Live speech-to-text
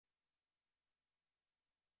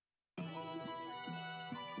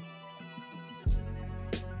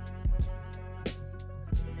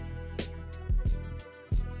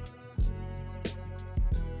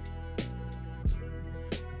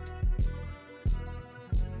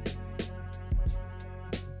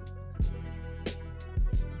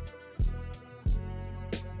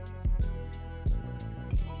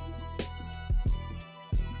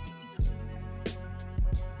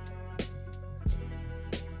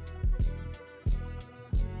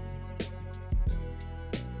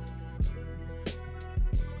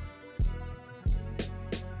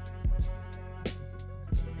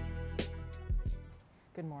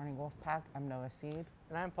Good morning, Wolfpack. I'm Noah Seed.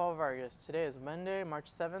 And I'm Paul Vargas. Today is Monday, March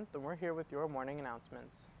 7th, and we're here with your morning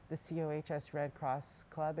announcements. The COHS Red Cross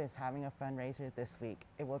Club is having a fundraiser this week.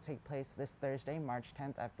 It will take place this Thursday, March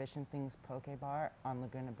 10th at Fish and Things Poke Bar on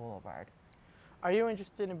Laguna Boulevard. Are you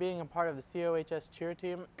interested in being a part of the COHS cheer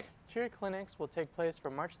team? Cheer clinics will take place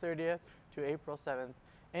from March 30th to April 7th.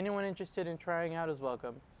 Anyone interested in trying out is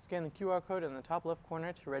welcome. Scan the QR code in the top left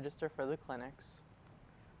corner to register for the clinics.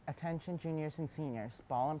 Attention juniors and seniors,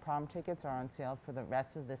 ball and prom tickets are on sale for the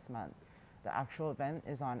rest of this month. The actual event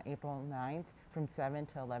is on April 9th from 7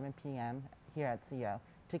 to 11 p.m. here at CO.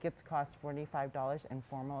 Tickets cost $45 and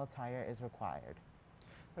formal attire is required.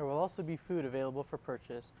 There will also be food available for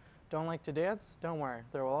purchase. Don't like to dance? Don't worry.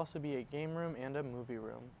 There will also be a game room and a movie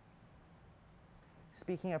room.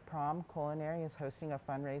 Speaking of prom, Culinary is hosting a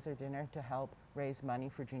fundraiser dinner to help raise money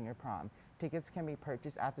for junior prom. Tickets can be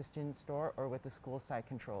purchased at the student store or with the school site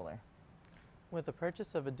controller. With the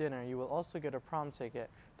purchase of a dinner, you will also get a prom ticket.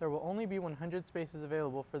 There will only be 100 spaces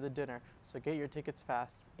available for the dinner, so get your tickets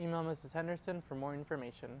fast. Email Mrs. Henderson for more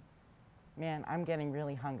information. Man, I'm getting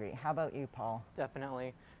really hungry. How about you, Paul?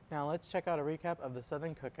 Definitely. Now let's check out a recap of the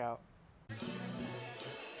Southern Cookout.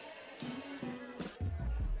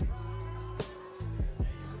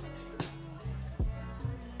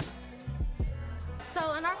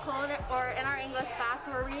 So in our English class,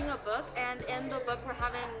 we're reading a book, and in the book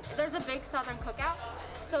there's a big Southern cookout.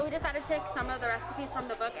 So we decided to take some of the recipes from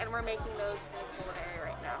the book, and we're making those in culinary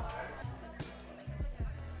right now.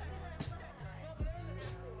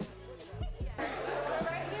 So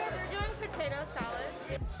right here, they're doing potato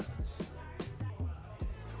salad.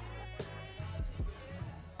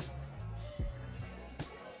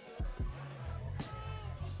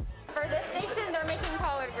 For this station, they're making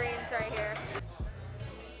collard greens right here.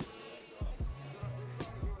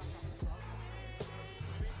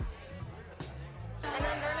 And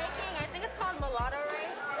then they're making, I think it's called mulatto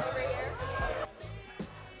rice over here.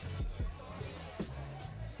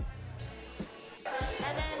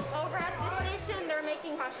 And then over at this station, they're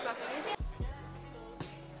making hush puppies.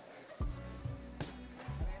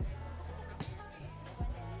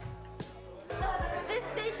 This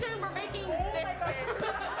station, we're making biscuits.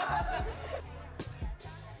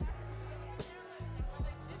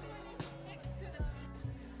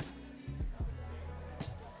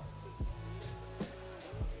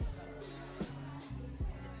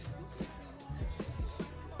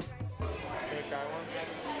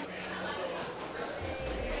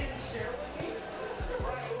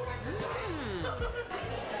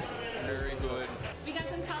 Very good. We got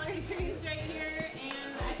some collard greens right here,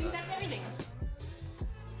 and I think that's everything.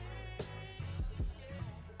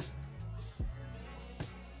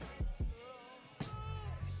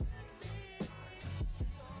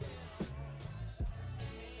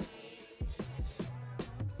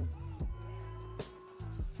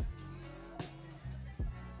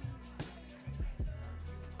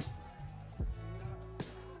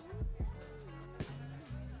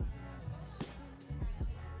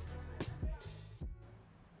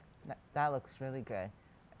 That looks really good.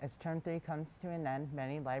 As Term 3 comes to an end,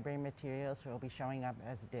 many library materials will be showing up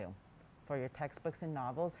as due. For your textbooks and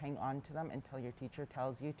novels, hang on to them until your teacher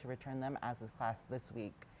tells you to return them as a class this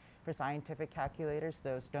week. For scientific calculators,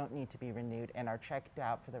 those don't need to be renewed and are checked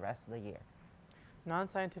out for the rest of the year.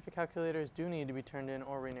 Non-scientific calculators do need to be turned in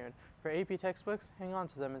or renewed. For AP textbooks, hang on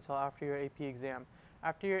to them until after your AP exam.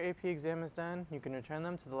 After your AP exam is done, you can return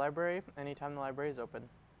them to the library anytime the library is open.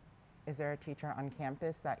 Is there a teacher on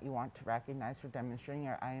campus that you want to recognize for demonstrating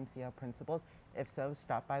your IMCO principles? If so,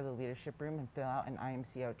 stop by the leadership room and fill out an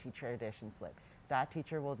IMCO teacher edition slip. That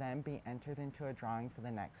teacher will then be entered into a drawing for the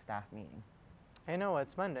next staff meeting. Hey Noah,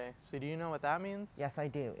 it's Monday, so do you know what that means? Yes, I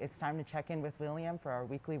do. It's time to check in with William for our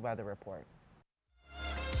weekly weather report.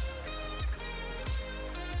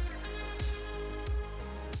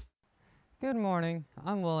 Good morning,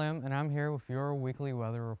 I'm William and I'm here with your weekly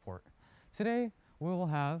weather report. Today we will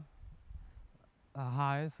have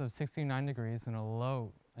highs of 69 degrees and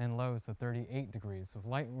lows of 38 degrees with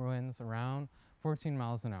light winds around 14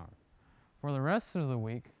 miles an hour. For the rest of the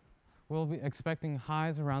week, we'll be expecting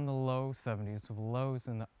highs around the low 70s with lows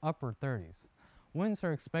in the upper 30s. Winds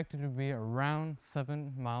are expected to be around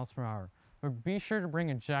 7 miles per hour, but be sure to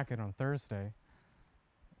bring a jacket on Thursday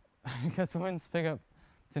because winds pick up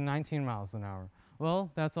to 19 miles an hour.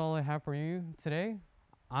 Well, that's all I have for you today.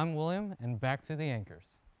 I'm William, and back to the anchors.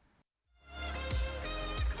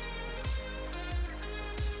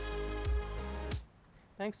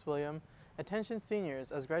 Thanks, William. Attention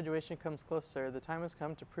seniors, as graduation comes closer, the time has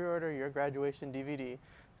come to pre-order your graduation DVD.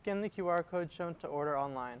 Scan the QR code shown to order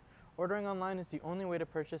online. Ordering online is the only way to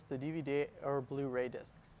purchase the DVD or Blu-ray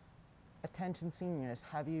discs. Attention seniors,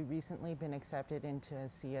 have you recently been accepted into a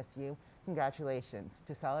CSU? Congratulations.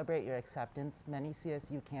 To celebrate your acceptance, many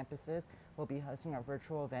CSU campuses will be hosting a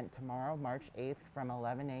virtual event tomorrow, March 8th from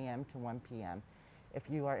 11 a.m. to 1 p.m. If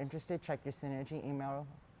you are interested, check your Synergy email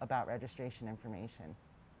about registration information.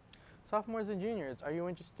 Sophomores and juniors, are you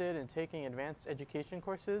interested in taking advanced education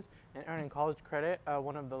courses and earning college credit at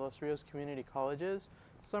one of the Los Rios community colleges?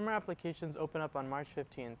 Summer applications open up on March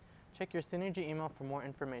 15th. Check your Synergy email for more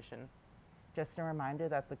information. Just a reminder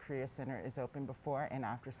that the Career Center is open before and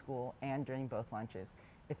after school and during both lunches.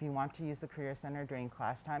 If you want to use the Career Center during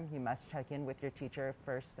class time, you must check in with your teacher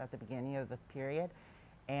first at the beginning of the period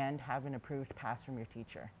and have an approved pass from your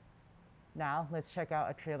teacher. Now, let's check out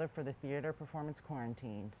a trailer for the theater performance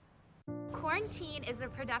Quarantined. Quarantine is a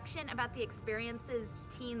production about the experiences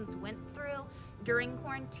teens went through during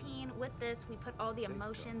quarantine. With this, we put all the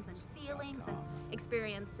emotions and feelings and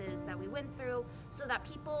experiences that we went through so that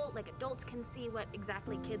people, like adults, can see what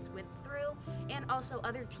exactly kids went through, and also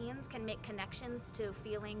other teens can make connections to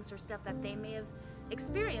feelings or stuff that they may have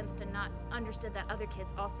experienced and not understood that other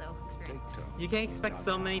kids also experienced. You can expect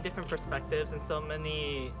so many different perspectives and so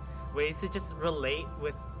many ways to just relate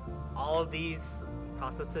with all of these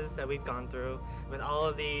processes that we've gone through, with all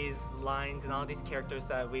of these lines and all these characters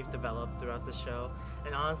that we've developed throughout the show.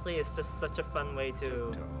 And honestly, it's just such a fun way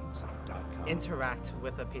to interact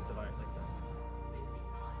with a piece of art like this.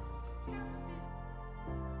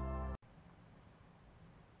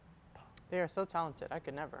 They are so talented, I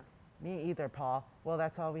could never. Me either, Paul. Well,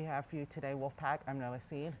 that's all we have for you today, Wolfpack. I'm Noah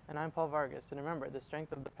Seed. And I'm Paul Vargas. And remember, the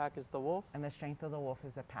strength of the pack is the wolf. And the strength of the wolf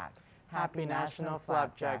is the pack. Happy National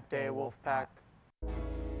Flapjack Day, Wolfpack.